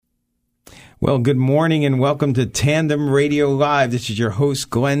Well, good morning and welcome to Tandem Radio Live. This is your host,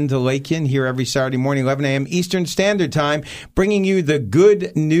 Glenn Delakian, here every Saturday morning, 11 a.m. Eastern Standard Time, bringing you the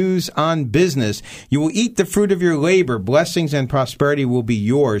good news on business. You will eat the fruit of your labor. Blessings and prosperity will be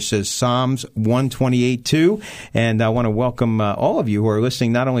yours, says Psalms 128:2. And I want to welcome all of you who are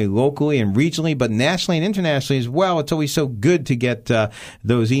listening, not only locally and regionally, but nationally and internationally as well. It's always so good to get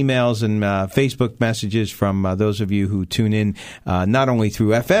those emails and Facebook messages from those of you who tune in, not only through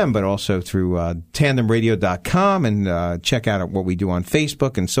FM, but also through tandemradio.com and check out what we do on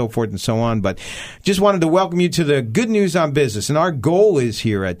Facebook and so forth and so on. But just wanted to welcome you to the good news on business. And our goal is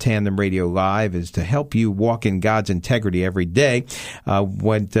here at Tandem Radio Live is to help you walk in God's integrity every day.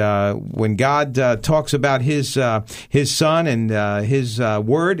 When God talks about His Son and His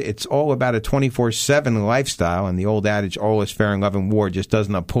Word, it's all about a 24/7 lifestyle. And the old adage, all is fair in love and war, just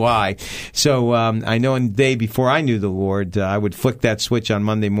doesn't apply. So I know in the day before I knew the Lord, I would flick that switch on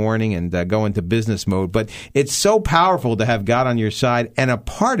Monday morning and go into business mode. But it's so powerful to have God on your side and a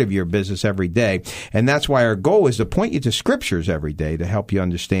part of your business every day. And that's why our goal is to point you to scriptures every day to help you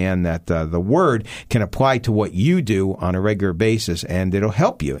understand that the Word can apply to what you do on a regular basis, and it'll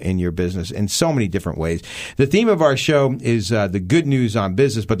help you in your business in so many different ways. The theme of our show is the good news on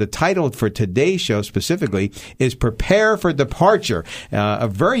business, but the title for today's show specifically is Prepare for Departure. A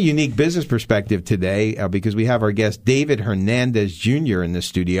very unique business perspective today because we have our guest David Hernandez Jr. in the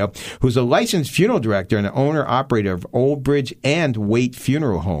studio, who's a licensed funeral director and owner-operator of Old Bridge and Waite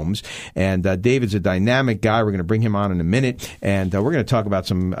Funeral Homes. And David's a dynamic guy. We're going to bring him on in a minute, and we're going to talk about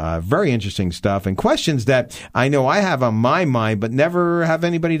some very interesting stuff and questions that I know I have on my mind but never have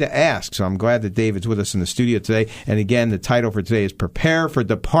anybody to ask. So I'm glad that David's with us in the studio today. And again, the title for today is Prepare for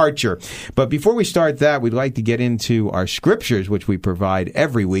Departure. But before we start that, we'd like to get into our scriptures, which we provide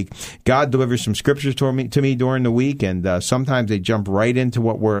every week. God delivers some scriptures to me during the week, and sometimes they jump right into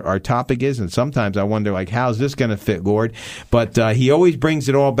what our topic is, and sometimes I wonder, how's this going to fit, Lord? But He always brings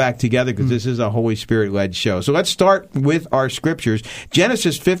it all back together because this is a Holy Spirit-led show. So let's start with our scriptures.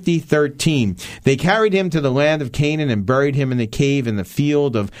 Genesis 50:13. They carried him to the land of Canaan and buried him in the cave in the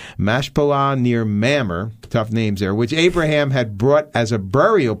field of Machpelah near Mamre, tough names there, which Abraham had brought as a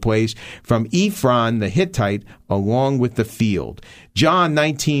burial place from Ephron the Hittite along with the field. John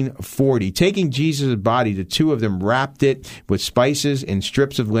 19:40. Taking Jesus' body, the two of them wrapped it with spices in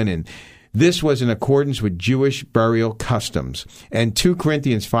strips of linen. This was in accordance with Jewish burial customs. And 2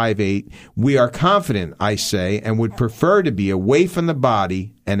 Corinthians 5:8, we are confident, I say, and would prefer to be away from the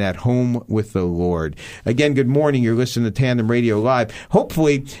body and at home with the Lord. Again, good morning. You're listening to Tandem Radio Live.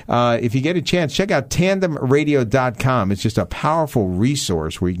 Hopefully, if you get a chance, check out tandemradio.com. It's just a powerful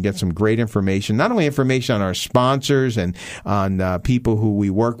resource where you can get some great information, not only information on our sponsors and on people who we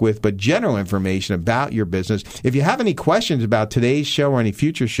work with, but general information about your business. If you have any questions about today's show or any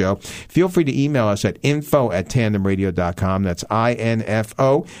future show, feel free to email us at info@tandemradio.com. That's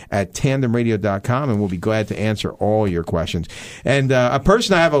info@tandemradio.com, and we'll be glad to answer all your questions. And a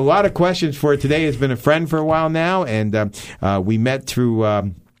person I have a lot of questions for today has been a friend for a while now, and we met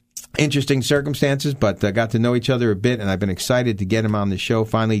through interesting circumstances, but got to know each other a bit, and I've been excited to get him on the show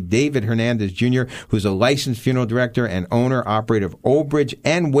finally. David Hernandez Jr., who's a licensed funeral director and owner-operator of Old Bridge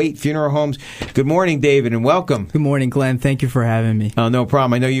and Waite Funeral Homes. Good morning, David, and welcome. Good morning, Glenn. Thank you for having me. Oh, no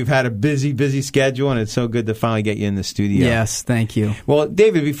problem. I know you've had a busy schedule, and it's so good to finally get you in the studio. Yes, thank you. Well,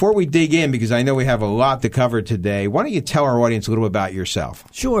 David, before we dig in, because I know we have a lot to cover today, why don't you tell our audience a little bit about yourself?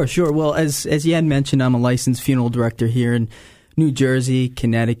 Sure. Well, as you had mentioned, I'm a licensed funeral director here in New Jersey,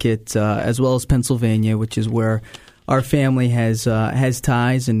 Connecticut, as well as Pennsylvania, which is where our family has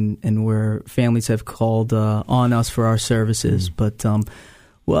ties and where families have called on us for our services. But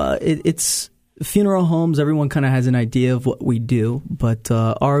it's funeral homes. Everyone kind of has an idea of what we do, but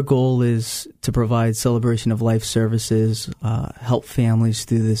our goal is to provide celebration of life services, help families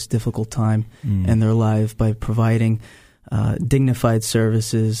through this difficult time in their life by providing dignified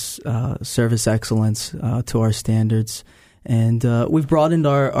services, service excellence to our standards. And we've broadened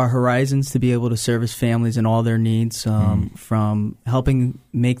our horizons to be able to service families and all their needs, from helping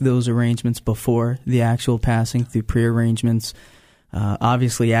make those arrangements before the actual passing through pre-arrangements,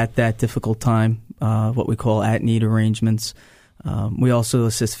 obviously at that difficult time, what we call at-need arrangements. We also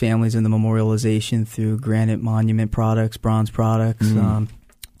assist families in the memorialization through granite monument products, bronze products.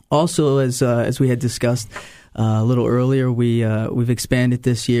 Also, as we had discussed a little earlier, we've expanded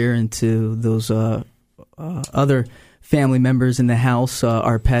this year into those other family members in the house,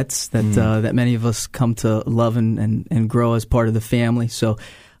 our pets that many of us come to love and grow as part of the family. So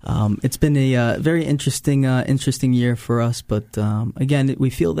it's been a very interesting year for us. But again, we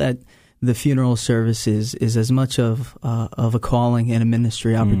feel that the funeral service is as much of a calling and a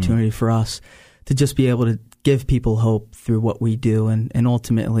ministry opportunity for us to just be able to give people hope through what we do, and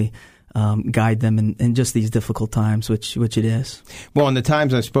ultimately guide them in just these difficult times, which it is. Well, in the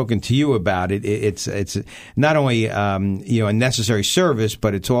times I've spoken to you about it, it's not only a necessary service,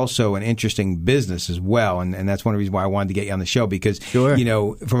 but it's also an interesting business as well, and that's one of the reasons why I wanted to get you on the show, because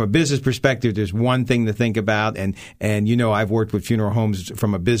from a business perspective, there's one thing to think about, and I've worked with funeral homes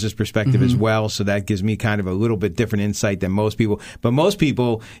from a business perspective as well, so that gives me kind of a little bit different insight than most people. But most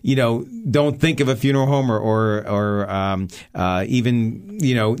people, don't think of a funeral home or even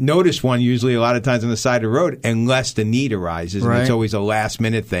notice one usually a lot of times on the side of the road unless the need arises. Right. And it's always a last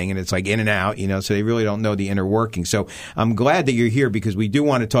minute thing, and it's like in and out, so they really don't know the inner working. So I'm glad that you're here, because we do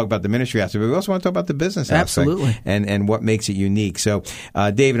want to talk about the ministry aspect, but we also want to talk about the business aspect. Absolutely. And what makes it unique. So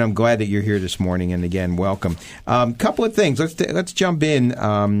David, I'm glad that you're here this morning, and again, welcome. Couple of things. Let's jump in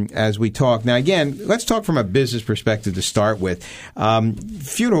as we talk. Now again, let's talk from a business perspective to start with.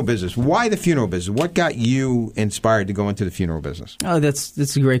 Funeral business. Why the funeral business? What got you inspired to go into the funeral business? Oh,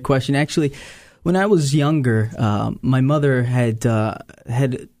 that's a great question. Actually, when I was younger, my mother had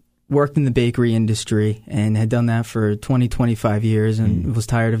worked in the bakery industry and had done that for 20, 25 years, and was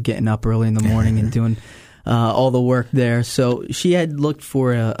tired of getting up early in the morning and doing all the work there. So she had looked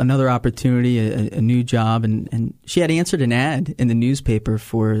for another opportunity, a new job, and she had answered an ad in the newspaper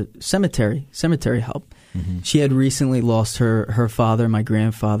for cemetery help. Mm-hmm. She had recently lost her father, my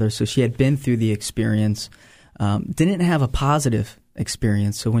grandfather, so she had been through the experience, didn't have a positive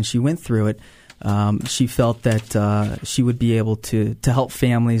experience. So when she went through it, she felt that she would be able to help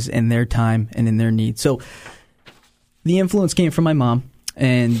families in their time and in their need. So the influence came from my mom.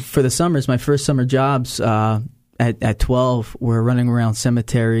 And for the summers, my first summer jobs at 12 were running around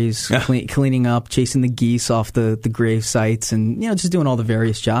cemeteries, cleaning up, chasing the geese off the grave sites, and just doing all the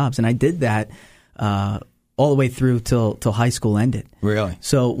various jobs. And I did that all the way through till high school ended. Really?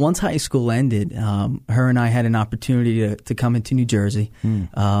 So once high school ended, her and I had an opportunity to come into New Jersey.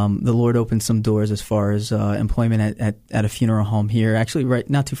 The Lord opened some doors as far as employment at a funeral home here, actually right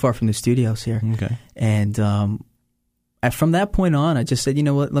not too far from the studios here. Okay. And from that point on, I just said, you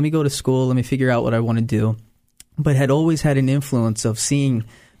know what, let me go to school, let me figure out what I want to do. But had always had an influence of seeing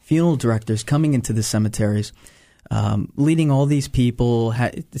funeral directors coming into the cemeteries, leading all these people.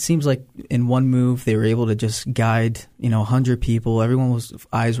 It seems like in one move they were able to just guide 100 people. Everyone's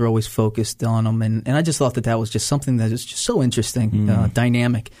eyes were always focused on them, and I just thought that was just something that is just so interesting,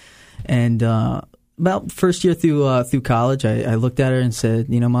 dynamic. And about first year through college, I looked at her and said,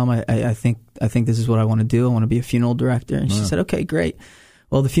 Mom, I think this is what I want to do. I want to be a funeral director. And she said, okay, great.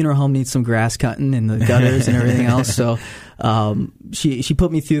 Well, the funeral home needs some grass cutting and the gutters and everything else. So she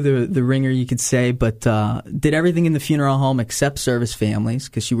put me through the ringer, you could say, but did everything in the funeral home except service families,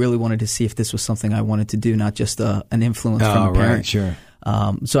 because she really wanted to see if this was something I wanted to do, not just an influence from a parent. Right, sure.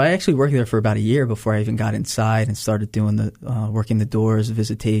 So I actually worked there for about a year before I even got inside and started doing working the doors,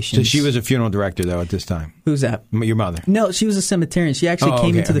 visitations. So she was a funeral director, though, at this time? Who's that? Your mother? No, she was a cemeterian. She actually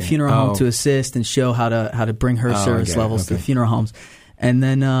came into the funeral home to assist and show how to bring her service levels to the funeral homes. And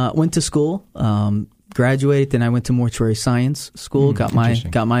then went to school, graduated. Then I went to mortuary science school, got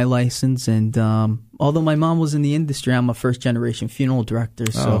my license. And although my mom was in the industry, I'm a first generation funeral director.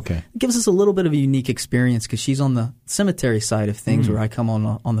 So it gives us a little bit of a unique experience, because she's on the cemetery side of things, where I come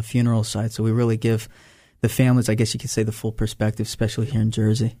on the funeral side. So we really give the families, I guess you could say, the full perspective, especially here in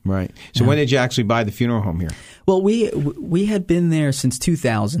Jersey. Right. So when did you actually buy the funeral home here? Well, we had been there since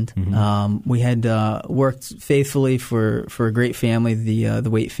 2000. We had worked faithfully for a great family, the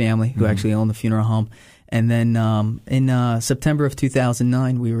Waite family, who actually owned the funeral home. And then in September of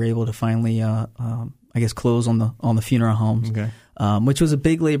 2009, we were able to finally, close on the funeral homes. Okay. Which was a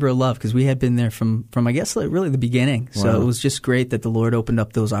big labor of love, because we had been there from I guess really the beginning. Wow. So it was just great that the Lord opened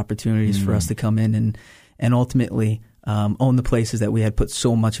up those opportunities for us to come in and ultimately own the places that we had put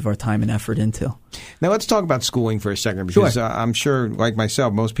so much of our time and effort into. Now let's talk about schooling for a second, because I'm sure, like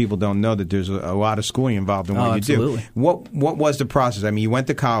myself, most people don't know that there's a lot of schooling involved in what you do. What was the process? I mean, you went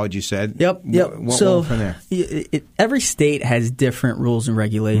to college, you said. Yep. What went from there? Every state has different rules and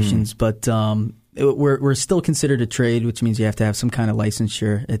regulations, but we're still considered a trade, which means you have to have some kind of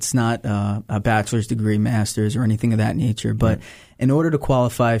licensure. It's not a bachelor's degree, master's, or anything of that nature. But in order to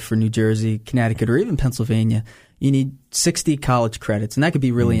qualify for New Jersey, Connecticut, or even Pennsylvania, you need 60 college credits, and that could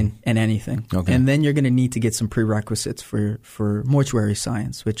be really in anything. Okay. And then you're going to need to get some prerequisites for mortuary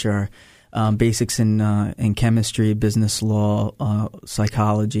science, which are basics in chemistry, business law,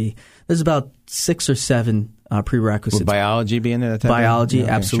 psychology. There's about 6 or 7 prerequisites. Would biology be in there? Biology,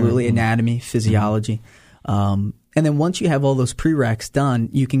 absolutely. Sure. Anatomy, physiology. And then once you have all those prereqs done,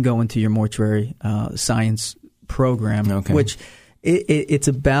 you can go into your mortuary science program, which it's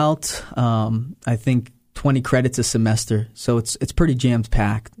about, I think, 20 credits a semester. So it's pretty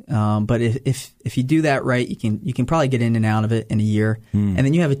jam-packed. But if you do that right, you can probably get in and out of it in a year. And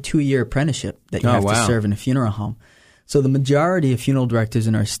then you have a 2-year apprenticeship that you have to serve in a funeral home. So the majority of funeral directors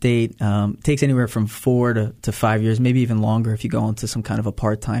in our state takes anywhere from 4 to 5 years, maybe even longer if you go into some kind of a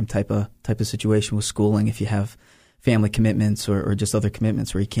part-time type of situation with schooling, if you have family commitments or just other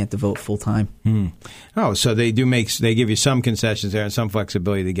commitments where you can't devote full time. Oh, so they give you some concessions there and some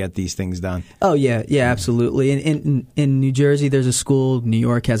flexibility to get these things done. Oh yeah, absolutely. In New Jersey, there's a school. New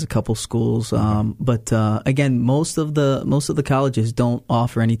York has a couple schools. But again, most of the colleges don't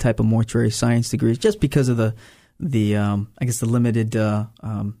offer any type of mortuary science degrees just because of the I guess the limited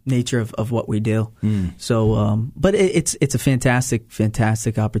nature of what we do. So, but it's a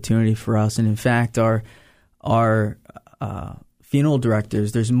fantastic opportunity for us. And in fact, our funeral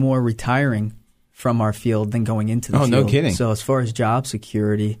directors, there's more retiring from our field than going into the field. Oh, no kidding. So as far as job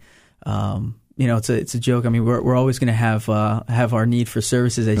security, it's a joke. I mean, we're always going to have our need for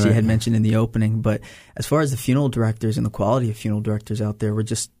services, as you had mentioned in the opening. But as far as the funeral directors and the quality of funeral directors out there,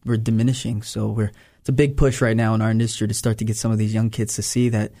 we're diminishing. So it's a big push right now in our industry to start to get some of these young kids to see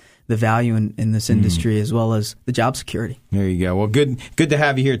that the value in this industry as well as the job security. There you go. Well, good to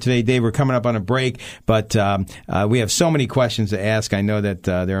have you here today, Dave. We're coming up on a break, but we have so many questions to ask. I know that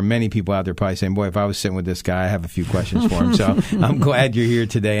there are many people out there probably saying, boy, if I was sitting with this guy, I have a few questions for him. So I'm glad you're here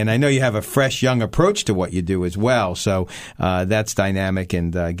today. And I know you have a fresh, young approach to what you do as well. So that's dynamic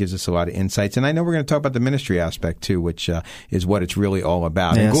and gives us a lot of insights. And I know we're going to talk about the ministry aspect too, which is what it's really all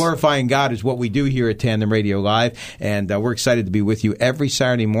about. Yes. And glorifying God is what we do here at Tandem Radio Live. And we're excited to be with you every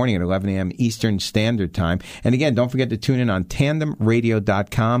Saturday morning at 11 a.m. Eastern Standard Time. And again, don't forget to tune in on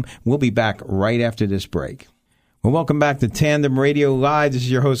tandemradio.com. We'll be back right after this break. Well, welcome back to Tandem Radio Live. This is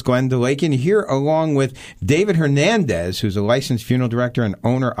your host, Glenn DeLakian, here along with David Hernandez, who's a licensed funeral director and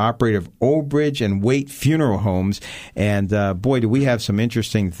owner-operator of Old Bridge and Waite Funeral Homes. And boy, do we have some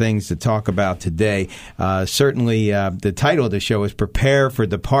interesting things to talk about today. Certainly, the title of the show is Prepare for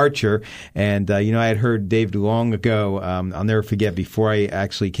Departure. And, I had heard David long ago, I'll never forget, before I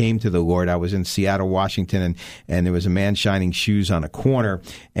actually came to the Lord, I was in Seattle, Washington, and there was a man shining shoes on a corner,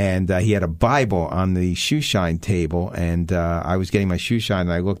 and he had a Bible on the shoe shine table. And I was getting my shoe shine,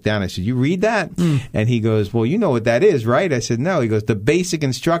 and I looked down. I said, "You read that?" And he goes, "Well, you know what that is, right?" I said, "No." He goes, "The basic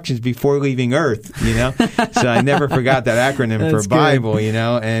instructions before leaving Earth." So I never forgot that acronym for Bible.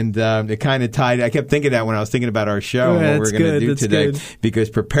 And it kind of tied. I kept thinking that when I was thinking about our show and what we're going to do today, because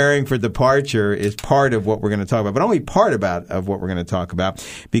preparing for departure is part of what we're going to talk about, but only part of what we're going to talk about,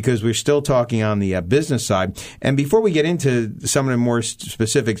 because we're still talking on the business side. And before we get into some of the more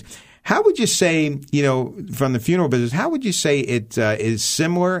specifics, how would you say, from the funeral business, how would you say it is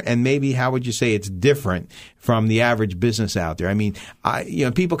similar, and maybe how would you say it's different from the average business out there? I mean,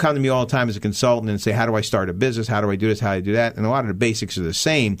 people come to me all the time as a consultant and say, how do I start a business? How do I do this? How do I do that? And a lot of the basics are the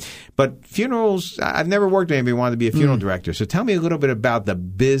same. But funerals, I've never worked with anybody who wanted to be a funeral director. So tell me a little bit about the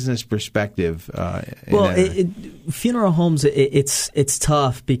business perspective. Funeral homes, it's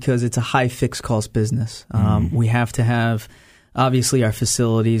tough because it's a high fixed cost business. We have to have, obviously, our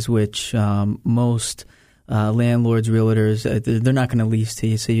facilities, which most landlords, realtors, they're not going to lease to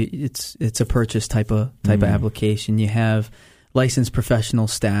you. So it's a purchase type of application. You have licensed professional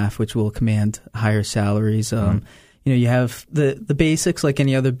staff, which will command higher salaries. You have the basics like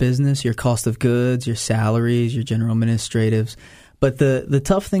any other business: your cost of goods, your salaries, your general administratives. But the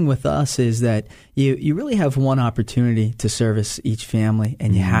tough thing with us is that you really have one opportunity to service each family,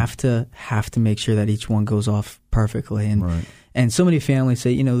 and you have to make sure that each one goes off perfectly. And so many families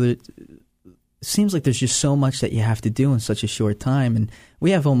say, it seems like there's just so much that you have to do in such a short time, and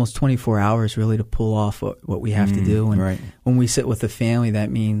we have almost 24 hours really to pull off what we have to do. And when we sit with a family,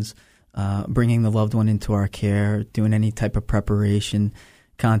 that means bringing the loved one into our care, doing any type of preparation,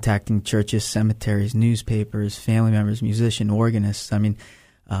 contacting churches, cemeteries, newspapers, family members, musicians, organists. I mean,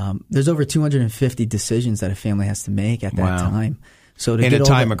 there's over 250 decisions that a family has to make at that time. So to in a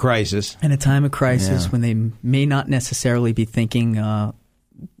time of crisis. In a time of crisis, when they may not necessarily be thinking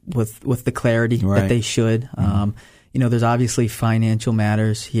with the clarity that they should. There's obviously financial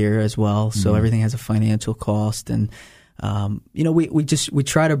matters here as well. So everything has a financial cost, and we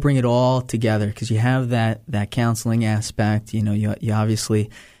try to bring it all together, because you have that counseling aspect. You obviously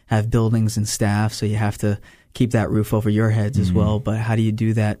have buildings and staff, so you have to keep that roof over your heads as well. But how do you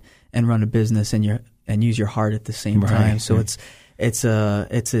do that and run a business and use your heart at the same time? So it's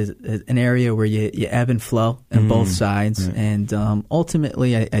an area where you ebb and flow on both sides, and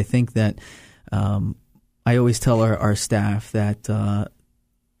ultimately I think that I always tell our staff that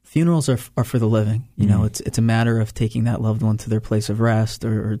funerals are for the living. You know, it's a matter of taking that loved one to their place of rest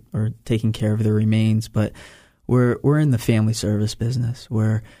or taking care of their remains. But we're in the family service business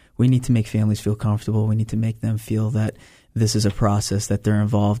where we need to make families feel comfortable. We need to make them feel that this is a process that they're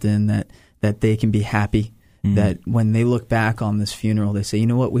involved in, that they can be happy. That when they look back on this funeral, they say, you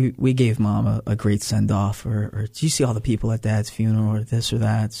know what, we gave Mom a great send-off, or did you see all the people at Dad's funeral, or this or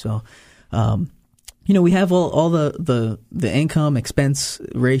that? So, you know, we have all the income expense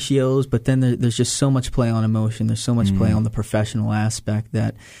ratios, but then there's just so much play on emotion. There's so much play on the professional aspect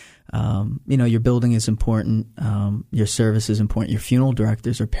that, you know, your building is important. Your service is important. Your funeral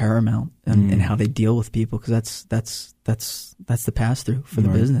directors are paramount in how they deal with people, because that's the pass through for the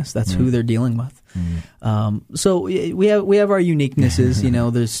business. That's who they're dealing with. So we have our uniquenesses. You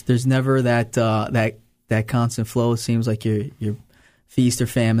know, there's never that constant flow. It seems like you're feast or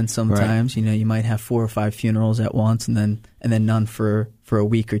famine sometimes. Right. You know, you might have 4 or 5 funerals at once, and then none for a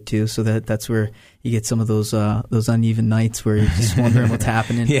week or two. So that's where you get some of those uneven nights where you're just wondering what's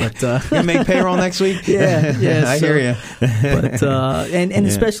happening. Yeah. But, you make payroll next week? Yeah. I hear you. But and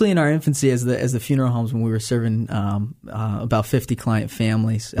especially in our infancy as the funeral homes, when we were serving about 50 client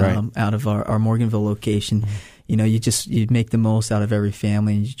families out of our Morganville location, you know, you make the most out of every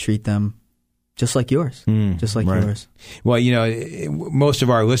family, and you treat them just like yours, yours. Well, you know, most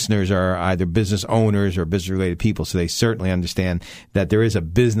of our listeners are either business owners or business-related people, so they certainly understand that there is a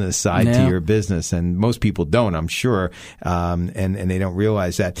business side to your business, and most people don't, I'm sure, and they don't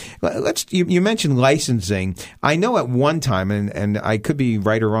realize that. You mentioned licensing. I know at one time, and I could be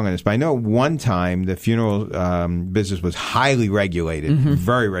right or wrong on this, but I know at one time the funeral business was highly regulated,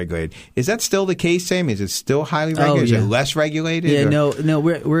 very regulated. Is that still the case, Sam? Is it still highly regulated? Is it less regulated? Yeah, no,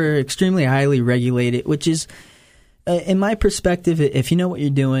 we're extremely highly regulated, which is, in my perspective, if you know what you're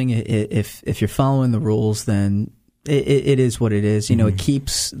doing, if you're following the rules, then it is what it is. You know, it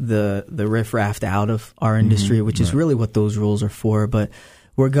keeps the riffraff out of our industry, which is really what those rules are for. But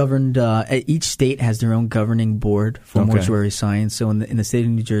we're governed. Each state has their own governing board for mortuary science. So in the state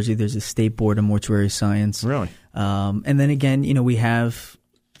of New Jersey, there's a state board of mortuary science. Really, and then again, you know, we have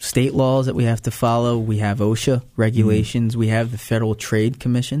state laws that we have to follow. We have OSHA regulations. We have the Federal Trade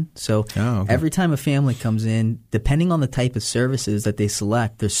Commission. So every time a family comes in, depending on the type of services that they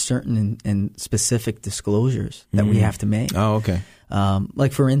select, there's certain and specific disclosures that we have to make. Oh, okay.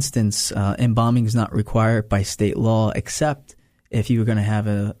 Like, for instance, embalming is not required by state law except if you were going to have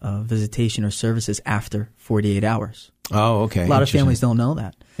a visitation or services after 48 hours. Oh, okay. A lot of families don't know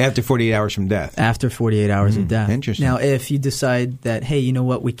that. After 48 hours from death. After 48 hours of death. Interesting. Now, if you decide that, hey, you know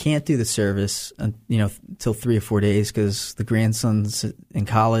what, we can't do the service, till 3 or 4 days because the grandson's in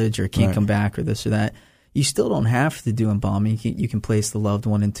college or can't come back or this or that, you still don't have to do embalming. You can place the loved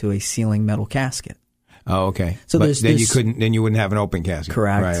one into a sealing metal casket. Oh, okay. So then you wouldn't have an open casket.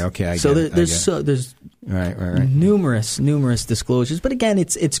 Correct. Right. Okay. There's numerous disclosures, but again,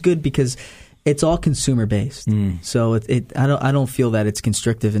 it's good because it's all consumer based. So I don't feel that it's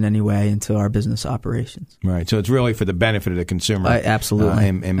constrictive in any way into our business operations. Right. So it's really for the benefit of the consumer. Absolutely.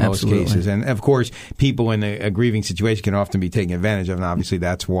 In most cases, and of course, people in a grieving situation can often be taken advantage of, and obviously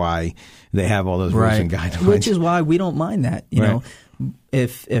that's why they have all those rules and guidelines. Which is why we don't mind that. You know,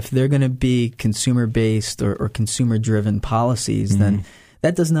 if they're going to be consumer based or consumer driven policies, then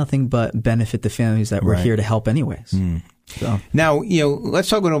that does nothing but benefit the families that we're here to help anyways. So. Now, you know, let's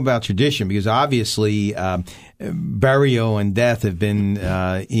talk a little about tradition, because obviously burial and death have been,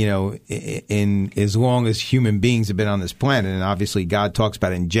 in as long as human beings have been on this planet. And obviously God talks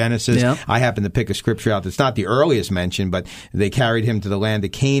about it in Genesis. Yeah. I happen to pick a scripture out that's not the earliest mention, but they carried him to the land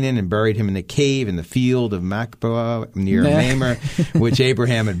of Canaan and buried him in the cave in the field of Machpelah near Mamre, which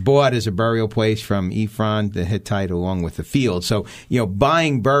Abraham had bought as a burial place from Ephron the Hittite along with the field. So, you know,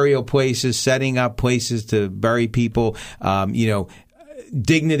 buying burial places, setting up places to bury people,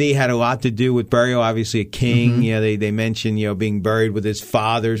 dignity had a lot to do with burial. Obviously, a king, they mention, being buried with his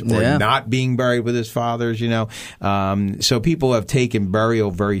fathers or not being buried with his fathers, So people have taken burial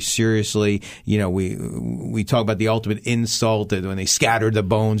very seriously. You know, we talk about the ultimate insult that when they scatter the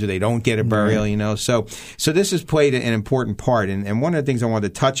bones or they don't get a burial, So this has played an important part. And one of the things I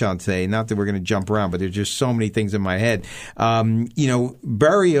wanted to touch on today, not that we're going to jump around, but there's just so many things in my head.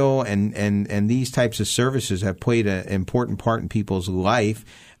 Burial and these types of services have played an important part in people's life.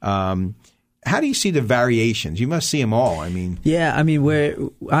 How do you see the variations? You must see them all. We're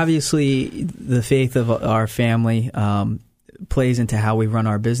obviously the faith of our family plays into how we run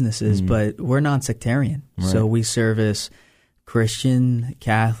our businesses, but we're non-sectarian. Right. So we service Christian,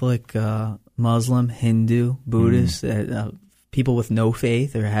 Catholic, Muslim, Hindu, Buddhist, people with no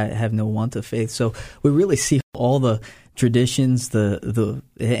faith or have no want of faith. So we really see all the traditions, the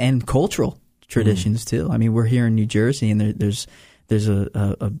and cultural traditions too. I mean, we're here in New Jersey, and there's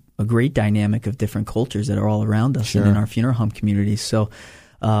a great dynamic of different cultures that are all around us and in our funeral home communities. So,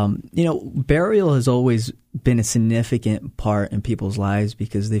 burial has always been a significant part in people's lives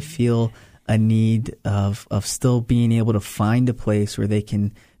because they feel a need of still being able to find a place where they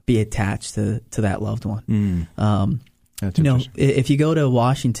can be attached to that loved one. That's if you go to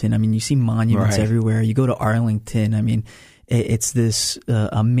Washington, I mean, you see monuments everywhere. You go to Arlington, I mean, it's this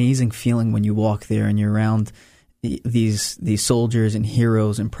amazing feeling when you walk there and you're around these soldiers and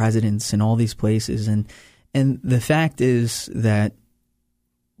heroes and presidents and all these places. And the fact is that,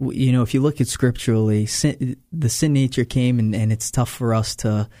 if you look at scripturally, the sin nature came and it's tough for us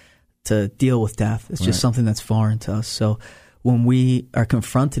to deal with death. It's just something that's foreign to us. So when we are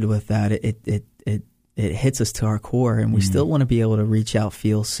confronted with that, it hits us to our core, and we still want to be able to reach out,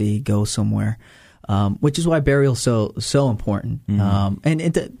 feel, see, go somewhere, which is why burial is so important.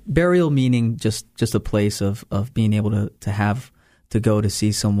 And burial meaning just a place of being able to have to go to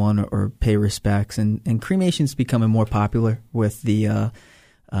see someone or pay respects. And cremation's becoming more popular with the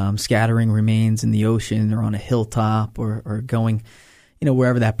scattering remains in the ocean or on a hilltop or going,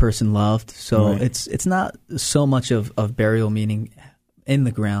 wherever that person loved. So it's not so much of burial meaning in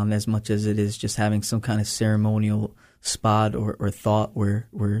the ground as much as it is just having some kind of ceremonial spot or thought where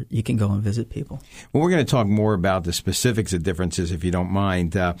you can go and visit people. Well, we're going to talk more about the specifics of differences, if you don't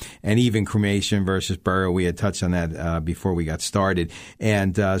mind, and even cremation versus burial. We had touched on that before we got started.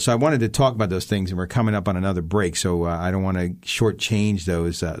 And so I wanted to talk about those things, and we're coming up on another break, so I don't want to shortchange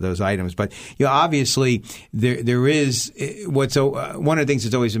those items. But, obviously there is one of the things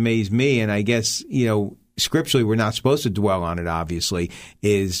that's always amazed me, and I guess, scripturally, we're not supposed to dwell on it, obviously,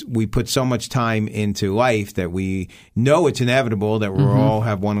 is we put so much time into life that we know it's inevitable that we all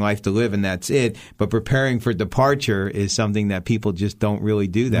have one life to live and that's it. But preparing for departure is something that people just don't really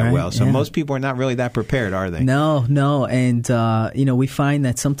do that well. So most people are not really that prepared, are they? No. And, we find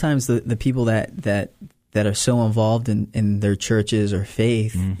that sometimes the people that are so involved in their churches or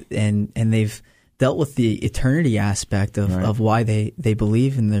faith and they've dealt with the eternity aspect of why they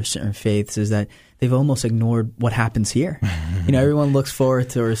believe in their certain faiths is that they've almost ignored what happens here. Everyone looks forward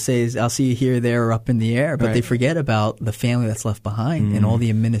to or says, I'll see you here, there, or up in the air, but they forget about the family that's left behind and all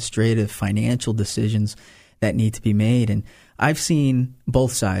the administrative, financial decisions that need to be made. And I've seen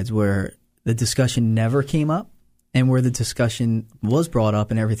both sides where the discussion never came up and where the discussion was brought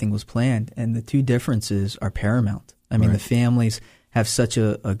up and everything was planned. And the two differences are paramount. I mean, the families have such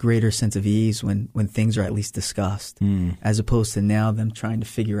a greater sense of ease when things are at least discussed, as opposed to now them trying to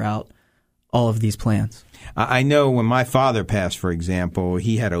figure out all of these plans. I know when my father passed, for example,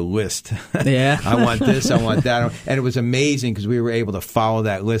 he had a list. Yeah. I want this, I want that. And it was amazing because we were able to follow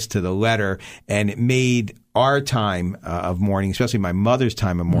that list to the letter, and it made our time of mourning, especially my mother's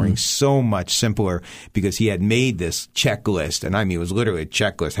time of mourning, so much simpler because he had made this checklist. And I mean, it was literally a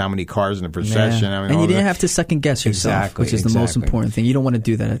checklist. How many cars in the procession? Yeah. And you didn't have to second guess yourself, which is the most important thing. You don't want to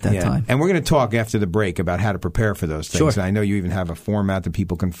do that at that time. And we're going to talk after the break about how to prepare for those things. Sure. And I know you even have a format that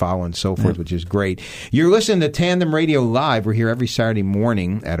people can follow and so forth, which is great. You're listening to Tandem Radio Live. We're here every Saturday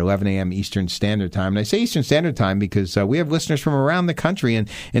morning at 11 a.m. Eastern Standard Time. And I say Eastern Standard Time because we have listeners from around the country and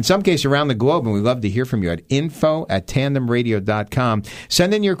in some cases around the globe, and we love to hear from you at info@tandemradio.com.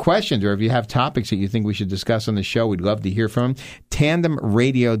 Send in your questions, or if you have topics that you think we should discuss on the show, we'd love to hear from them.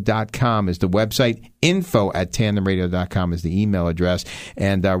 Tandemradio.com is the website. Info@tandemradio.com is the email address.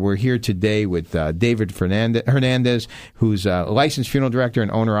 And we're here today with David Hernandez, who's a licensed funeral director and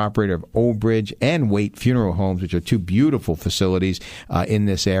owner-operator of Old Bridge and Waite Funeral Homes, which are two beautiful facilities in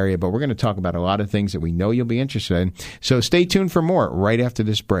this area. But we're going to talk about a lot of things that we know you'll be interested in. So stay tuned for more right after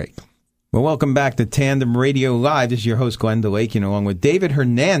this break. Well, welcome back to Tandem Radio Live. This is your host, Glenn DeLakian, along with David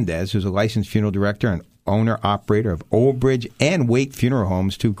Hernandez, who's a licensed funeral director and owner-operator of Old Bridge and Waite Funeral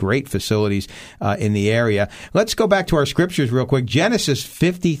Homes, two great facilities in the area. Let's go back to our scriptures real quick. Genesis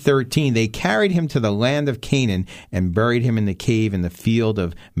 50:13. They carried him to the land of Canaan and buried him in the cave in the field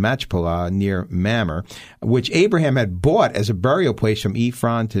of Machpelah near Mamre, which Abraham had bought as a burial place from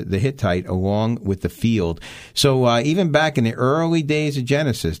Ephron to the Hittite along with the field. So even back in the early days of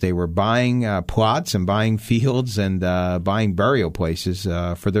Genesis, they were buying plots and buying fields and buying burial places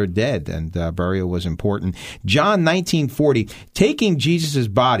for their dead, and burial was important. John 19:40, taking Jesus'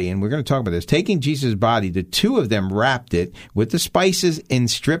 body, and we're going to talk about this, taking Jesus' body, the two of them wrapped it with the spices in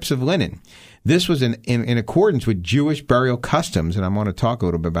strips of linen. this was in accordance with Jewish burial customs, and I'm going to talk a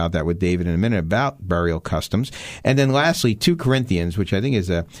little bit about that with David in a minute about burial customs. And then lastly, 2 Corinthians, which I think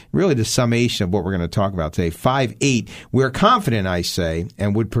is really the summation of what we're going to talk about today, 5:8. We're confident, I say,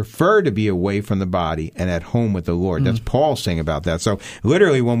 and would prefer to be away from the body and at home with the Lord. That's Paul saying about that. So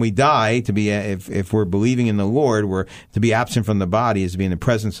literally, when we die, to be if we're believing in the Lord, we're to be absent from the body is to be in the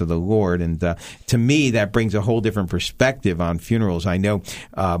presence of the Lord. And to me, that brings a whole different perspective on funerals. I know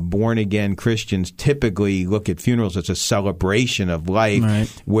born again Christians typically look at funerals as a celebration of life,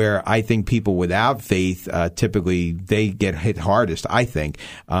 right, where I think people without faith typically they get hit hardest, I think.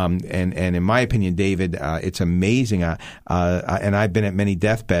 And in my opinion, David, it's amazing. And I've been at many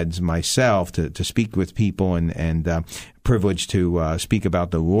deathbeds myself to speak with people and privileged to speak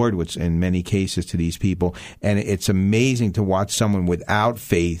about the Lord, which in many cases to these people. And it's amazing to watch someone without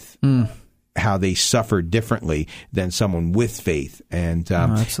faith how they suffer differently than someone with faith. And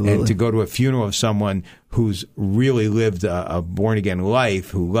and to go to a funeral of someone who's really lived a born-again life,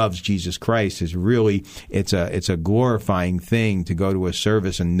 who loves Jesus Christ, is really, it's a glorifying thing to go to a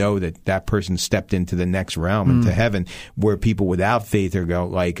service and know that that person stepped into the next realm, into heaven, where people without faith are go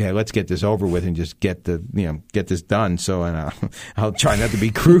like, hey, let's get this over with and just get this done. So, and I'll try not to be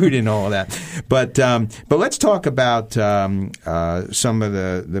crude and all of that. But let's talk about some of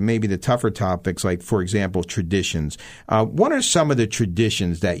the maybe the tougher topics, like, for example, traditions. What are some of the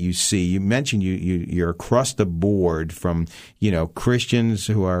traditions that you see? You mentioned you're across the board from, Christians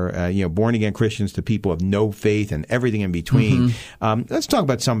who are, born again Christians to people of no faith and everything in between. Let's talk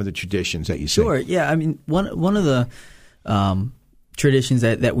about some of the traditions that you see. Sure. Yeah. I mean, one of the traditions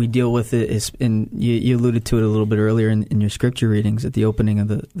that we deal with is, and you alluded to it a little bit earlier in your scripture readings at the opening of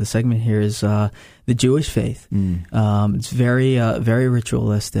the segment here, is the Jewish faith. It's very very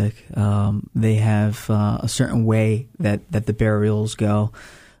ritualistic. They have a certain way that the burials go.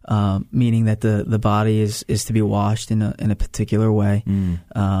 Meaning that the body is to be washed in a particular way.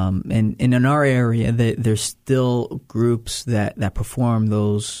 And in our area, there's still groups that perform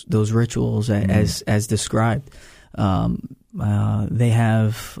those rituals as described. They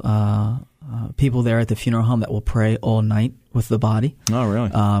have people there at the funeral home that will pray all night with the body. Oh, really?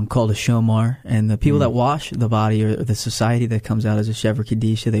 Called a shomar. And the people that wash the body, or the society that comes out as a Shever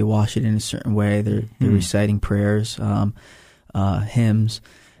Kadisha, they wash it in a certain way. They're reciting prayers, hymns.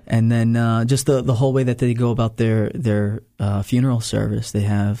 And then just the whole way that they go about their funeral service. They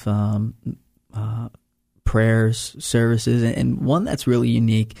have prayers, services, and one that's really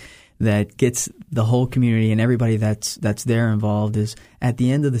unique that gets the whole community and everybody that's there involved is at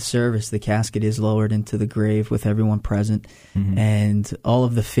the end of the service, the casket is lowered into the grave with everyone present, and all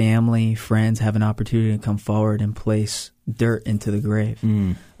of the family, friends have an opportunity to come forward and place dirt into the grave.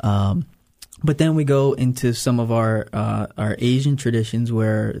 But then we go into some of our Asian traditions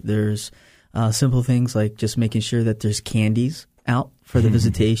where there's simple things like just making sure that there's candies out for the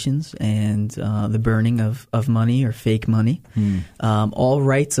visitations and the burning of money or fake money. All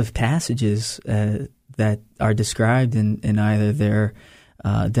rites of passages that are described in either their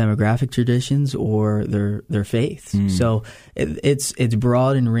demographic traditions or their faiths. So it's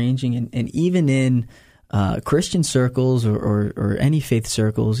broad and ranging, and even in Christian circles or any faith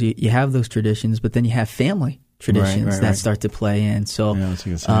circles, you have those traditions, but then you have family traditions that start to play in. So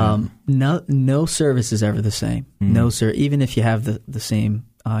no service is ever the same. No, sir. Even if you have the same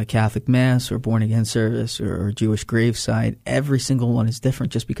Catholic Mass or born again service or Jewish graveside, every single one is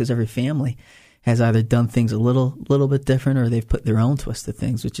different just because every family has either done things a little bit different or they've put their own twist to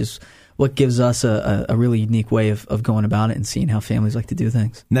things, which is what gives us a really unique way of going about it and seeing how families like to do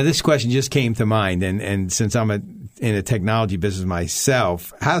things. Now, this question just came to mind, and since I'm in a technology business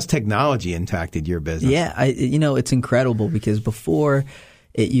myself, how's technology impacted your business? Yeah, it's incredible because before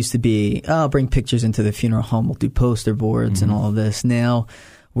it used to be, bring pictures into the funeral home, we'll do poster boards and all of this. Now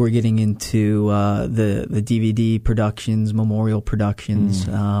we're getting into the DVD productions, memorial productions.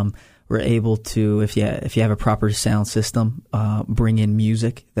 We're able to, if you have a proper sound system, bring in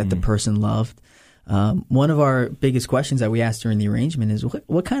music that the person loved. One of our biggest questions that we asked during the arrangement is,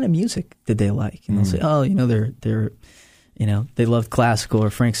 what kind of music did they like? And they'll say, they loved classical or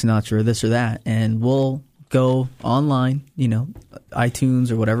Frank Sinatra or this or that. And we'll go online,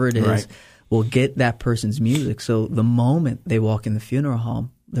 iTunes or whatever it is. Right. We'll get that person's music. So the moment they walk in the funeral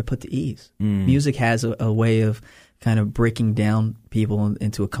home, they're put to ease. Music has a way of kind of breaking down people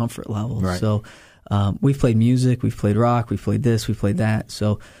into a comfort level. Right. So we've played music, we've played rock, we've played this, we've played that.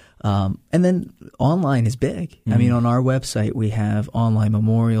 So and then online is big. I mean, on our website we have online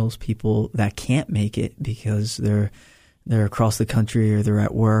memorials, people that can't make it because they're they're across the country or they're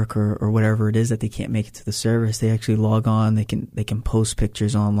at work or whatever it is that they can't make it to the service, they actually log on. They can post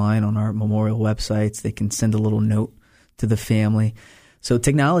pictures online on our memorial websites. They can send a little note to the family. So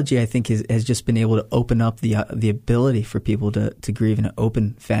technology, I think, has just been able to open up the ability for people to grieve in an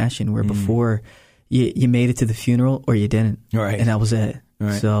open fashion, where before you made it to the funeral or you didn't, right, and that was it.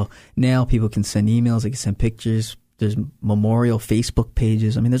 Right. So now people can send emails, they can send pictures. There's memorial Facebook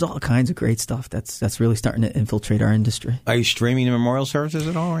pages. I mean, there's all kinds of great stuff that's really starting to infiltrate our industry. Are you streaming the memorial services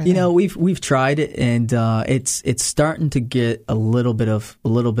at all? Right, you know, we've tried it, and it's starting to get a little bit of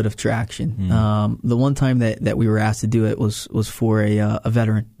traction. The one time that we were asked to do it was for a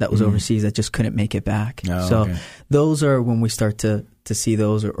veteran that was overseas that just couldn't make it back. Oh, so okay. Those are when we start to see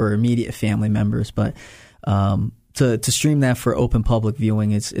those or immediate family members, but. To stream that for open public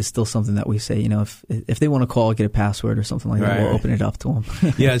viewing is still something that we say, you know, if they want to call, get a password or something like that, we'll open it up to them.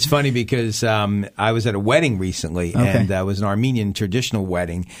 Yeah, it's funny because I was at a wedding recently, and it was an Armenian traditional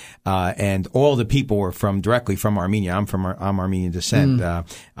wedding, and all the people were directly from Armenia. I'm Armenian descent.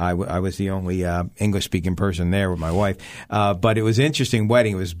 I was the only English-speaking person there with my wife, but it was an interesting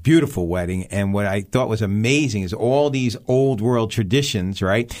wedding. It was a beautiful wedding, and what I thought was amazing is all these old world traditions,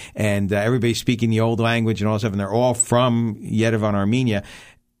 right? And everybody's speaking the old language and all stuff, and they're all from Yerevan, Armenia.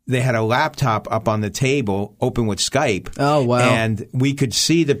 They had a laptop up on the table, open with Skype. Oh, wow. And we could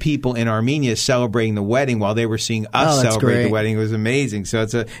see the people in Armenia celebrating the wedding while they were seeing us celebrate the wedding. It was amazing. So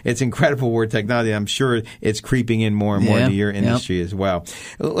it's incredible where technology, I'm sure it's creeping in more and more into your industry as well.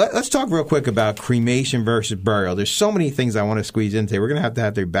 Let's talk real quick about cremation versus burial. There's so many things I want to squeeze in today. We're going to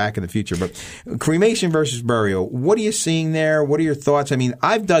have their back in the future. But cremation versus burial, what are you seeing there? What are your thoughts? I mean,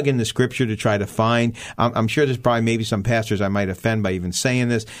 I've dug in the scripture to try to find. I'm sure there's probably maybe some pastors I might offend by even saying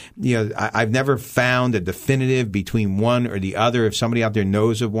this. You know, I've never found a definitive between one or the other. If somebody out there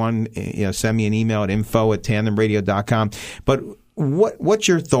knows of one, you know, send me an email at info@tandemradio.com. But what's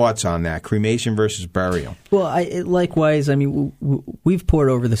your thoughts on that, cremation versus burial? Well, likewise, I mean, we've poured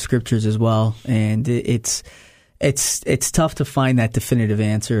over the scriptures as well, and it's tough to find that definitive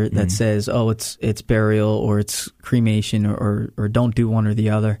answer that says, oh, it's burial or it's cremation or don't do one or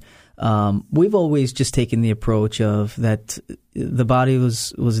the other. We've always just taken the approach of that the body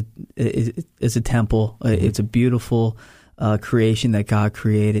is a temple. It's a beautiful creation that God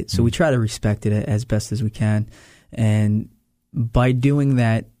created. So we try to respect it as best as we can. And by doing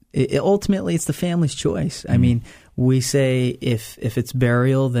that, ultimately it's the family's choice. I mean, we say if it's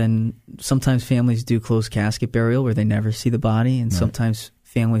burial, then sometimes families do closed casket burial where they never see the body. And sometimes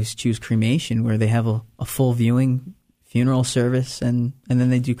families choose cremation where they have a full viewing funeral service, and then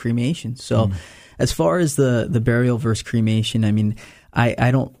they do cremation. So as far as the burial versus cremation, I mean,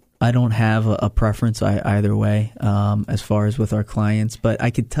 I don't have a preference either way as far as with our clients, but I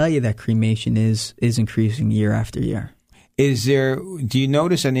could tell you that cremation is increasing year after year. Do you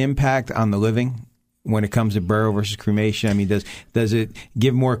notice an impact on the living when it comes to burial versus cremation? I mean, does it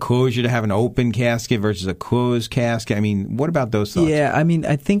give more closure to have an open casket versus a closed casket? I mean, what about those thoughts? Yeah, I mean,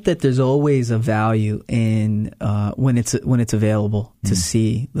 I think that there's always a value in when it's available to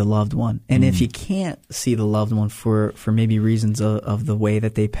see the loved one, and if you can't see the loved one for maybe reasons of the way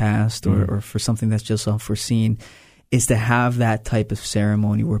that they passed or for something that's just unforeseen, is to have that type of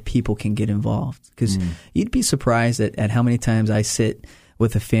ceremony where people can get involved. Because you'd be surprised at how many times I sit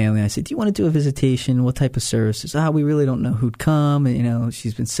with a family. I said, do you want to do a visitation? What type of services? We really don't know who'd come. And, you know,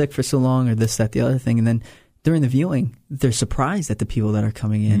 she's been sick for so long or this, that, the other thing. And then during the viewing, they're surprised at the people that are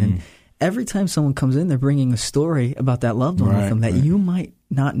coming in. And every time someone comes in, they're bringing a story about that loved one with them that you might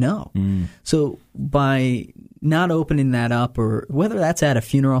not know. So by not opening that up, or whether that's at a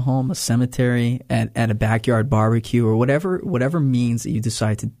funeral home, a cemetery, at a backyard barbecue, or whatever means that you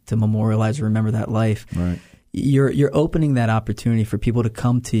decide to memorialize or remember that life, you're opening that opportunity for people to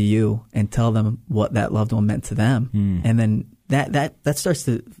come to you and tell them what that loved one meant to them. And then that starts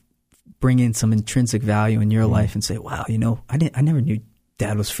to bring in some intrinsic value in your life and say, wow, you know, I never knew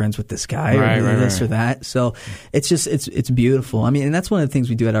Dad was friends with this guy or this or that. So it's just, it's beautiful. I mean, and that's one of the things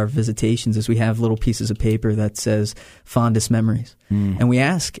we do at our visitations is we have little pieces of paper that says fondest memories. And we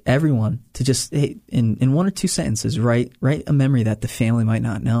ask everyone to just, hey, in one or two sentences, write a memory that the family might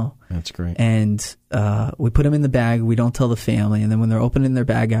not know. That's great. And we put them in the bag. We don't tell the family. And then when they're opening their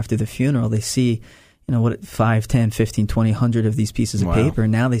bag after the funeral, they see, you know, 5, 10, 15, 20, 100 of these pieces of paper.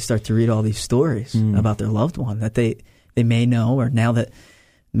 And now they start to read all these stories about their loved one that they may know, or now that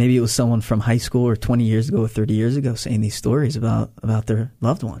maybe it was someone from high school or 20 years ago or 30 years ago saying these stories about their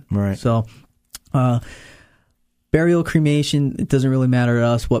loved one. Right. So Burial, cremation, it doesn't really matter to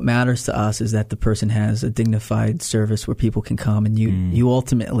us. What matters to us is that the person has a dignified service where people can come, and you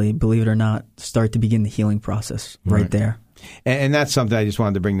ultimately, believe it or not, start to begin the healing process right there. And that's something I just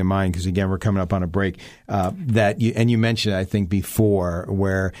wanted to bring to mind because, again, we're coming up on a break. You mentioned, I think, before,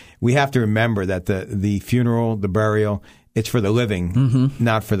 where we have to remember that the funeral, the burial, it's for the living,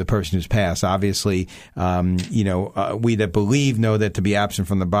 not for the person who's passed. Obviously, we that believe know that to be absent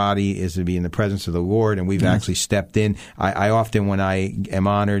from the body is to be in the presence of the Lord, and we've actually stepped in. I often, when I am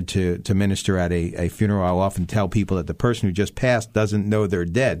honored to minister at a funeral, I'll often tell people that the person who just passed doesn't know they're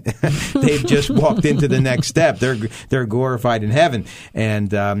dead. They've just walked into the next step. They're glorified in heaven,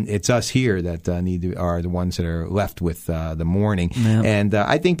 and it's us here that are the ones that are left with the mourning. Yeah. And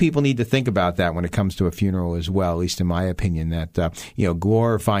I think people need to think about that when it comes to a funeral as well, at least in my opinion, that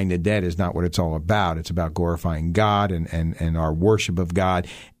glorifying the dead is not what it's all about. It's about glorifying God and our worship of God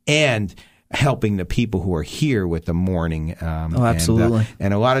and helping the people who are here with the mourning. Absolutely.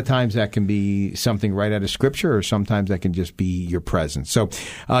 And a lot of times that can be something right out of Scripture, or sometimes that can just be your presence. So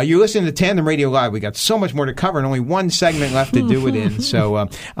you're listening to Tandem Radio Live. We got so much more to cover and only one segment left to do it in. So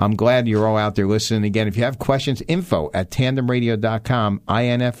I'm glad you're all out there listening. Again, if you have questions, info@tandemradio.com,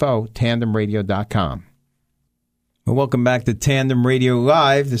 INFO, tandemradio.com. Well, welcome back to Tandem Radio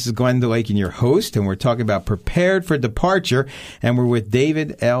Live. This is Glenn DeLakin, your host, and we're talking about Prepared for Departure, and we're with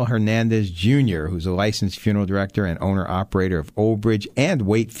David L. Hernandez, Jr., who's a licensed funeral director and owner-operator of Old Bridge and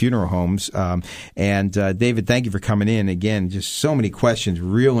Waite Funeral Homes. David, thank you for coming in. Again, just so many questions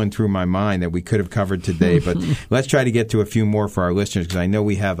reeling through my mind that we could have covered today, but let's try to get to a few more for our listeners, because I know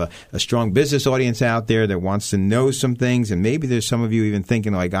we have a strong business audience out there that wants to know some things, and maybe there's some of you even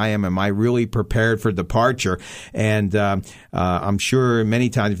thinking like I am I really prepared for departure? And I'm sure many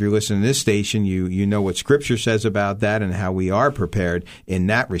times if you're listening to this station, you know what Scripture says about that and how we are prepared in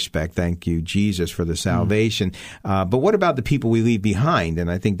that respect. Thank you, Jesus, for the salvation. But what about the people we leave behind?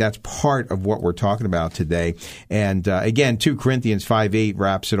 And I think that's part of what we're talking about today. And again, 2 Corinthians 5:8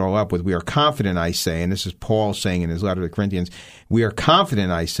 wraps it all up with, "We are confident, I say," and this is Paul saying in his letter to the Corinthians, "We are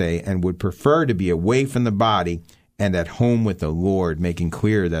confident, I say, and would prefer to be away from the body and at home with the Lord," making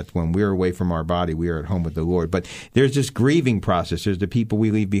clear that when we're away from our body, we are at home with the Lord. But there's this grieving process. There's the people we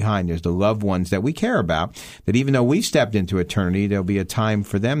leave behind. There's the loved ones that we care about, that even though we've stepped into eternity, there'll be a time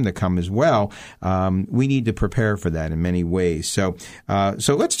for them to come as well. We need to prepare for that in many ways. So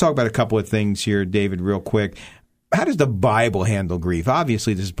let's talk about a couple of things here, David, real quick. How does the Bible handle grief?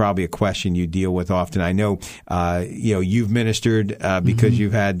 Obviously, this is probably a question you deal with often. I know, you've ministered because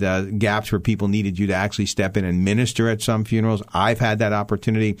you've had gaps where people needed you to actually step in and minister at some funerals. I've had that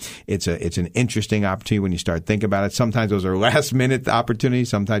opportunity. It's an interesting opportunity when you start thinking about it. Sometimes those are last-minute opportunities.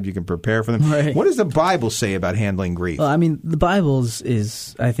 Sometimes you can prepare for them. Right. What does the Bible say about handling grief? Well, I mean, the Bible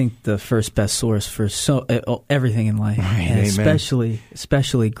is I think, the first best source for everything in life, right, and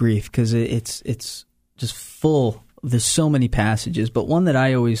especially grief, because it's just full. There's so many passages, but one that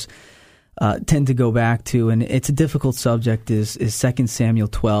I always tend to go back to, and it's a difficult subject, is 2 Samuel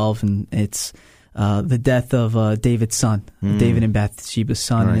 12, and it's the death of David's son, David and Bathsheba's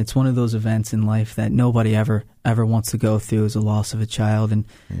son. Right. And it's one of those events in life that nobody ever wants to go through, is the loss of a child, and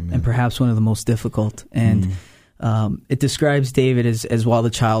perhaps one of the most difficult. And it describes David as while the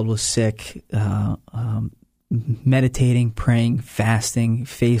child was sick, meditating, praying, fasting,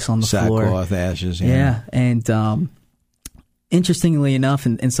 face on the floor. Sackcloth, ashes. Yeah. And interestingly enough,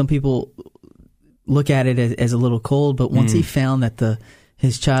 and some people look at it as a little cold, but once he found that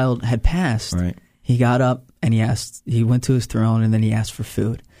his child had passed, right, he got up and he went to his throne, and then he asked for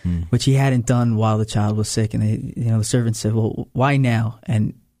food, which he hadn't done while the child was sick. And the servant said, "Well, why now?"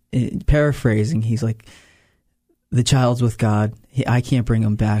 And paraphrasing, he's like, "The child's with God. I can't bring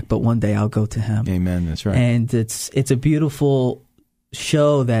him back, but one day I'll go to him." Amen. That's right. And it's a beautiful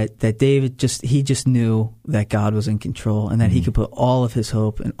show that David just knew that God was in control, and that he could put all of his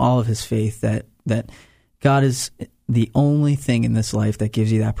hope and all of his faith that God is the only thing in this life that gives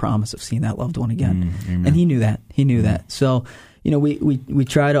you that promise of seeing that loved one again. And he knew that. He knew that. So, we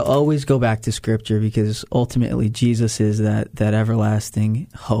try to always go back to Scripture, because ultimately Jesus is that everlasting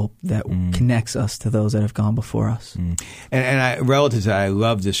hope that connects us to those that have gone before us. And relative to that, I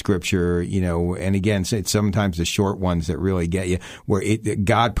love the Scripture, and again, it's sometimes the short ones that really get you, where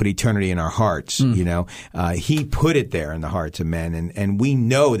God put eternity in our hearts. He put it there in the hearts of men, and we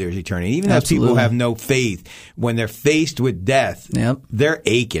know there's eternity. Even those people who have no faith, when they're faced with death, they're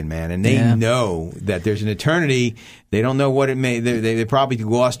aching, man, and they know that there's an eternity. They don't know what it they probably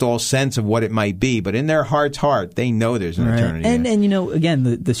lost all sense of what it might be, but in their heart's heart, they know there's an eternity. And you know,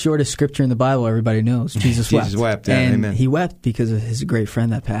 again, the shortest scripture in the Bible everybody knows, Jesus wept. Jesus wept, yeah, and amen. He wept because of his great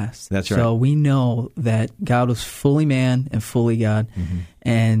friend that passed. That's right. So we know that God was fully man and fully God,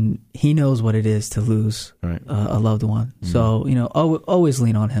 and He knows what it is to lose a loved one. So, you know, always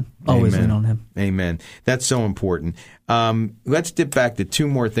lean on Him. Always lean on Him. Amen. That's so important. Let's dip back to two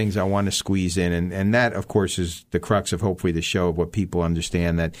more things I want to squeeze in, and that, of course, is the crux of hopefully the show, of what people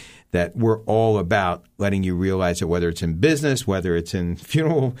understand, that we're all about letting you realize that whether it's in business, whether it's in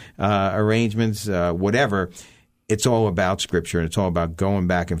funeral arrangements, whatever, it's all about Scripture, and it's all about going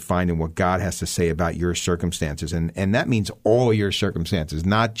back and finding what God has to say about your circumstances. And that means all your circumstances,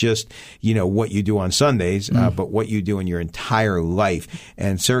 not just, you know, what you do on Sundays, but what you do in your entire life.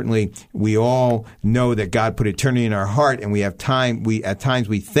 And certainly we all know that God put eternity in our heart, and we have time. At times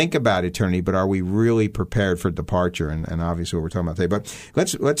we think about eternity, but are we really prepared for departure? And obviously what we're talking about today. But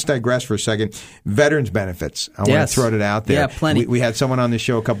let's digress for a second. Veterans benefits. I want to throw it out there. Yeah, plenty. We had someone on the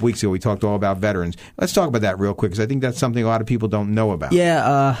show a couple weeks ago. We talked all about veterans. Let's talk about that real quick, because I think that's something a lot of people don't know about.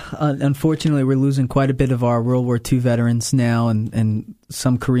 Yeah, unfortunately, we're losing quite a bit of our World War II veterans now, and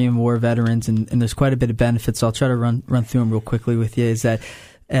some Korean War veterans, and there's quite a bit of benefits. So I'll try to run through them real quickly with you. Is that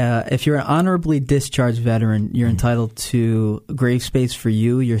if you're an honorably discharged veteran, you're entitled to grave space for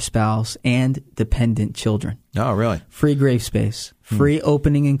you, your spouse, and dependent children. Oh, really? Free grave space, free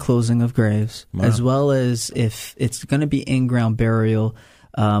opening and closing of graves, as well as if it's going to be in-ground burial,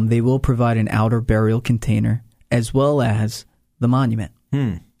 they will provide an outer burial container, as well as the monument.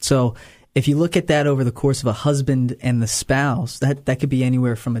 So if you look at that over the course of a husband and the spouse, that could be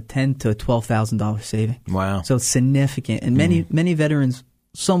anywhere from a $10,000 to a $12,000 saving. Wow. So it's significant. And many veterans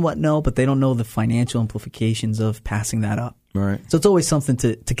somewhat know, but they don't know the financial implications of passing that up. Right. So it's always something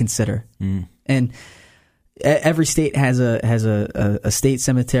to consider. And every state has a state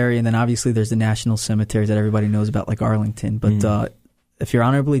cemetery, and then obviously there's the national cemeteries that everybody knows about, like Arlington. But if you're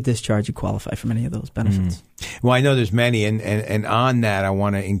honorably discharged, you qualify for many of those benefits. Well, I know there's many, and on that, I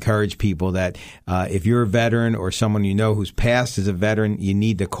want to encourage people that if you're a veteran or someone you know who's passed as a veteran, you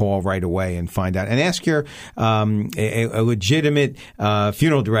need to call right away and find out. And ask your a legitimate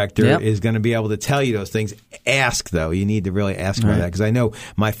funeral director is going to be able to tell you those things. Ask, though. You need to really ask about that, because I know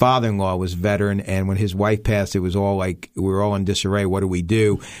my father-in-law was a veteran, and when his wife passed, it was all like we were all in disarray. What do we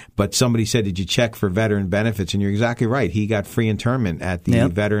do? But somebody said, did you check for veteran benefits? And you're exactly right. He got free interment at the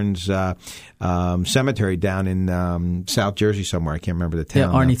Veterans Cemetery down in South Jersey somewhere. I can't remember the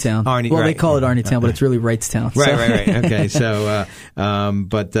town. Yeah, Arneytown. Well, they call it Arneytown, but it's really Wrightstown. Right. Okay. So,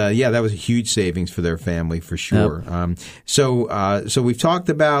 that was a huge savings for their family for sure. Yep. So we've talked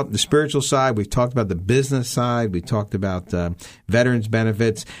about the spiritual side. We've talked about the business side. We talked about veterans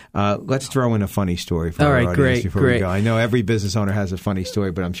benefits. Let's throw in a funny story for our audience before we go. I know every business owner has a funny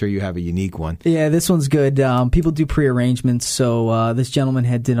story, but I'm sure you have a unique one. Yeah, this one's good. People do pre-arrangements. So this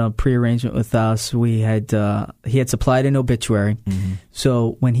gentleman did a pre-arrangement with us. He had supplied an obituary.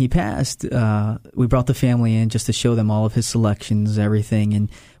 So when he passed, we brought the family in just to show them all of his selections, everything, and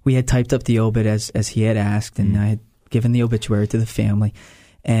we had typed up the obit as he had asked, and I had given the obituary to the family.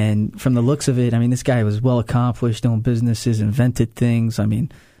 And from the looks of it, I mean, this guy was well accomplished, owned businesses, invented things. I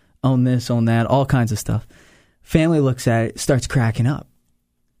mean, own this, own that, all kinds of stuff. Family looks at it, starts cracking up.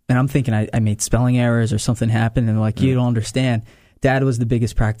 And I'm thinking I made spelling errors or something happened, and they're like, you don't understand. Dad was the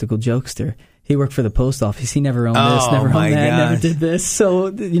biggest practical jokester. He worked for the post office. He never owned this, never owned that, never did this.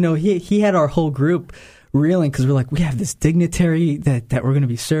 So, he had our whole group reeling, because we're like, we have this dignitary that we're going to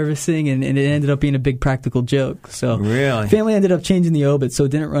be servicing, and it ended up being a big practical joke. So really? Family ended up changing the obit, so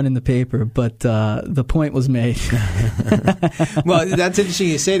it didn't run in the paper, but the point was made. Well, that's interesting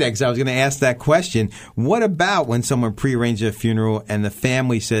you say that, because I was going to ask that question. What about when someone prearranges a funeral and the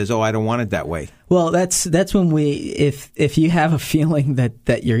family says, oh, I don't want it that way? Well, that's when if you have a feeling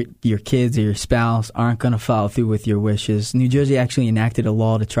that your kids or your spouse aren't going to follow through with your wishes, New Jersey actually enacted a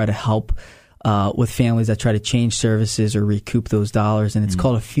law to try to help with families that try to change services or recoup those dollars, and it's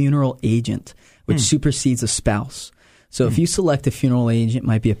called a funeral agent, which supersedes a spouse. So if you select a funeral agent, it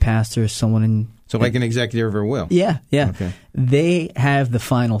might be a pastor, someone in... So like an executive of a will? Yeah. Okay. They have the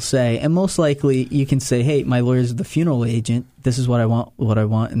final say, and most likely you can say, hey, my lawyer's the funeral agent, this is what I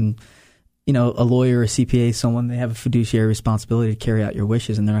want, and... a lawyer or a CPA, someone, they have a fiduciary responsibility to carry out your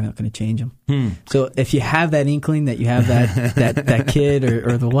wishes, and they're not going to change them. So if you have that inkling that you have that kid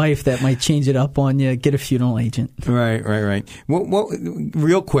or the wife that might change it up on you, get a funeral agent. Right. Well,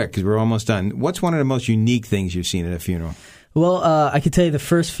 real quick, because we're almost done, what's one of the most unique things you've seen at a funeral? Well, I could tell you the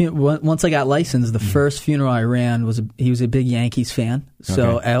first once I got licensed, the first funeral I ran he was a big Yankees fan.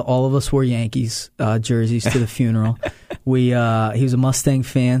 So all of us wore Yankees jerseys to the funeral. he was a Mustang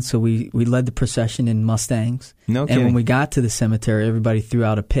fan, so we led the procession in Mustangs. No kidding. And when we got to the cemetery, everybody threw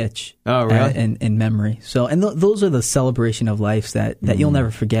out a pitch. Oh, really? In memory. So, and those are the celebration of lives that you'll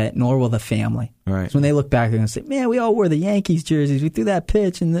never forget, nor will the family. Right. So when they look back, they're going to say, "Man, we all wore the Yankees jerseys. We threw that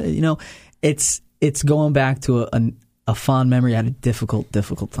pitch," and it's going back to a fond memory at a difficult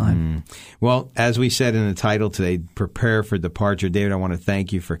time. Well, as we said in the title today, prepare for departure. David, I want to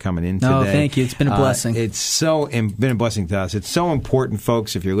thank you for coming in today. No, thank you. It's been a blessing. It's been a blessing to us. It's so important,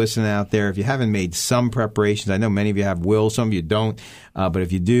 folks, if you're listening out there, if you haven't made some preparations, I know many of you have will, some of you don't, but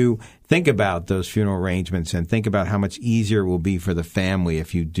if you do, think about those funeral arrangements and think about how much easier it will be for the family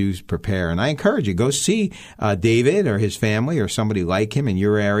if you do prepare. And I encourage you, go see David or his family or somebody like him in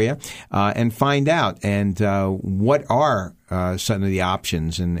your area and find out what are some of the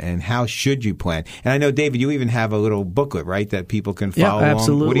options and how should you plan. And I know, David, you even have a little booklet, right, that people can follow along?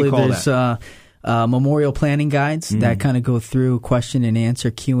 Absolutely. What do you call There's, that? Memorial planning guides that kind of go through question and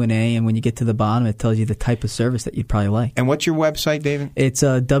answer, Q&A, and when you get to the bottom, it tells you the type of service that you'd probably like. And what's your website, David? It's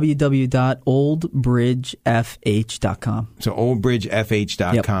www.oldbridgefh.com. So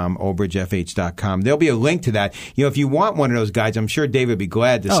oldbridgefh.com, oldbridgefh.com. There'll be a link to that. If you want one of those guides, I'm sure David would be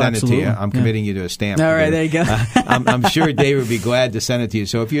glad to send absolutely. it to you. I'm committing you to a stamp. All right, there you go. I'm sure David would be glad to send it to you.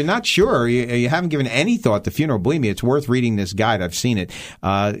 So if you're not sure, you haven't given any thought to funeral, believe me, it's worth reading this guide. I've seen it.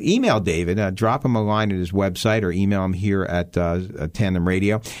 Email David, drop him a line at his website or email him here at Tandem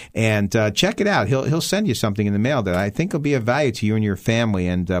Radio and check it out. He'll send you something in the mail that I think will be of value to you and your family.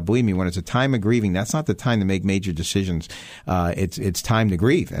 And believe me, when it's a time of grieving, that's not the time to make major decisions. It's time to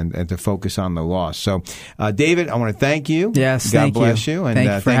grieve and to focus on the loss. So, David, I want to thank you. Yes, God bless you.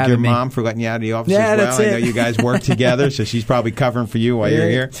 And thank your mom for letting you out of the office as well. That's I know you guys work together, so she's probably covering for you while you're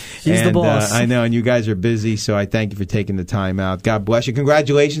here. She's the boss. I know, and you guys are busy, so I thank you for taking the time out. God bless you.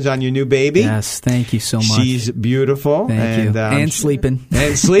 Congratulations on your new baby. Yes, thank you so much. She's beautiful. Thank you. And sleeping.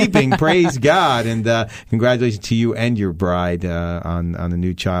 And sleeping. Praise God. And congratulations to you and your bride on the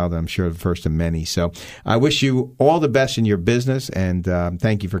new child. I'm sure the first of many. So I wish you all the best in your business, and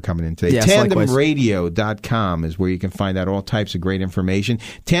thank you for coming in today. Yes, TandemRadio.com is where you can find out all types of great information.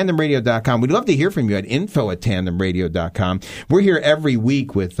 TandemRadio.com. We'd love to hear from you at info@TandemRadio.com. We're here every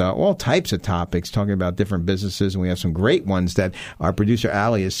week with all types of topics, talking about different businesses, and we have some great ones that our producer,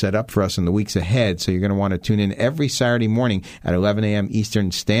 Allie, has set up for us in the weeks ahead. So you're going to want to tune in every Saturday morning at 11 a.m.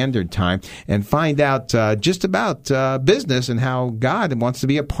 Eastern Standard Time and find out just about business and how God wants to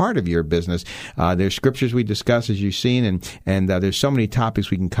be a part of your business. There's scriptures we discuss, as you've seen, and there's so many topics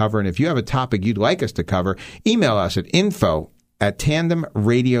we can cover. And if you have a topic you'd like us to cover, email us at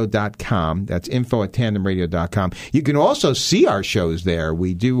info@tandemradio.com. That's info@tandemradio.com. You can also see our shows there.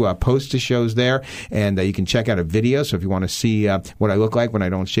 We do post the shows there, and you can check out a video. So if you want to see what I look like when I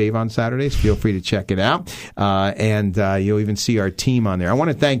don't shave on Saturdays, feel free to check it out. And you'll even see our team on there. I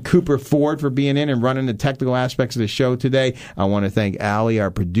want to thank Cooper Ford for being in and running the technical aspects of the show today. I want to thank Allie,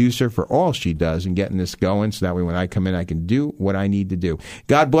 our producer, for all she does in getting this going, so that way when I come in, I can do what I need to do.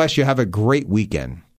 God bless you. Have a great weekend.